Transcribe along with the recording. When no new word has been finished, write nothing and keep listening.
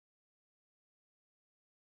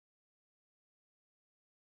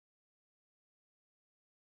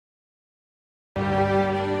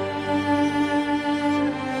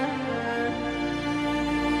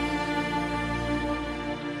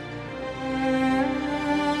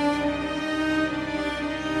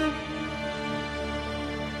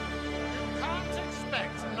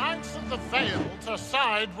to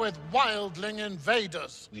side with wildling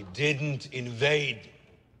invaders. We didn't invade.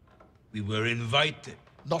 We were invited.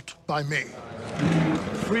 Not by me.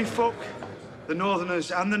 Free folk, the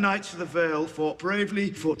Northerners and the Knights of the Vale fought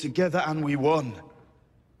bravely, fought together, and we won.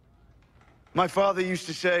 My father used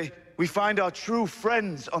to say, we find our true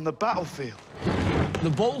friends on the battlefield. The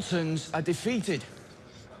Boltons are defeated.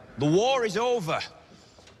 The war is over.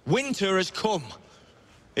 Winter has come.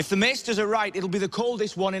 If the maesters are right, it'll be the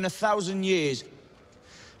coldest one in 1,000 years.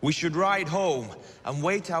 We should ride home and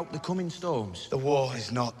wait out the coming storms. The war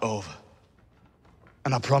is not over.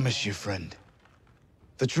 And I promise you, friend,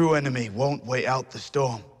 the true enemy won't wait out the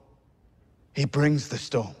storm. He brings the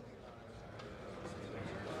storm.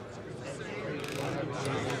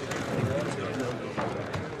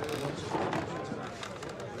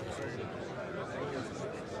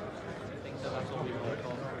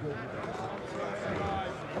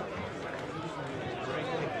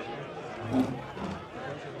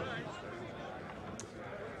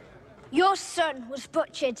 Your son was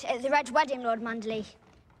butchered at the Red Wedding, Lord Manderley.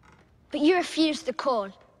 But you refused the call.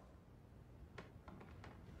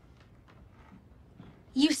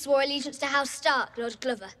 You swore allegiance to House Stark, Lord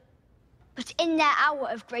Glover. But in their hour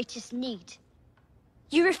of greatest need,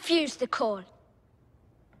 you refused the call.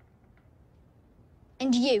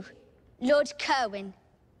 And you, Lord Kerwin,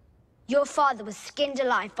 your father was skinned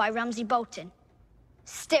alive by Ramsay Bolton.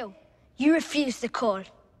 Still, you refused the call.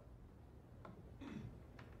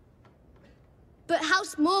 But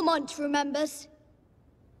House Mormont remembers.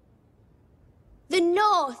 The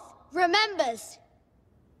North remembers.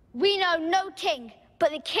 We know no king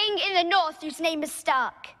but the king in the North whose name is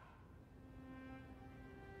Stark.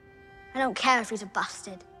 I don't care if he's a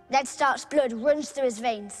bastard. Ned Stark's blood runs through his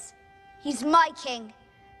veins. He's my king,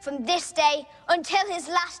 from this day until his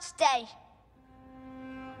last day.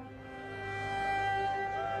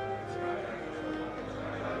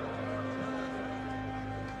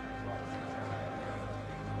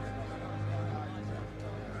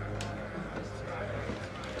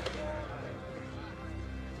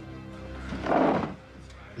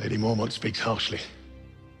 Lady Mormont speaks harshly.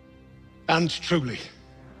 And truly.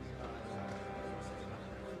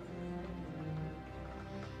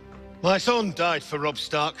 My son died for Robb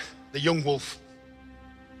Stark, the young wolf.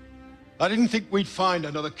 I didn't think we'd find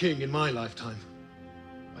another king in my lifetime.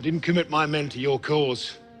 I didn't commit my men to your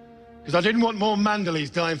cause, because I didn't want more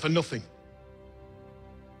Manderleys dying for nothing.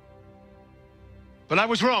 But I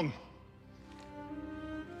was wrong.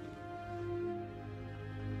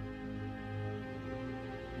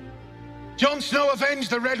 Jon Snow avenged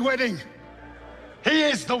the Red Wedding. He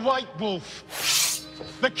is the White Wolf,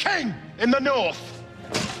 the king in the North.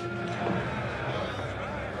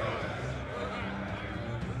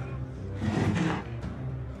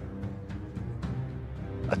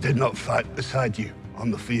 I did not fight beside you on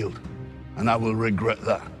the field, and I will regret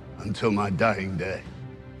that until my dying day.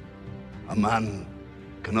 A man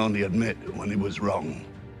can only admit when he was wrong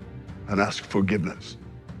and ask forgiveness.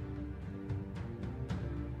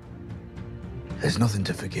 There's nothing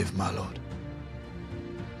to forgive, my lord.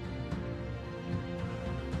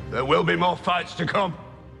 There will be more fights to come.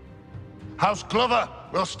 House Glover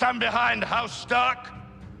will stand behind House Stark,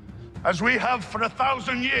 as we have for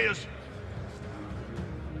 1,000 years.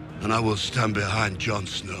 And I will stand behind Jon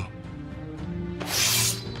Snow.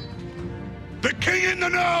 The king in the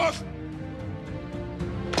North!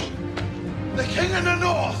 The king in the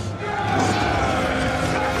North!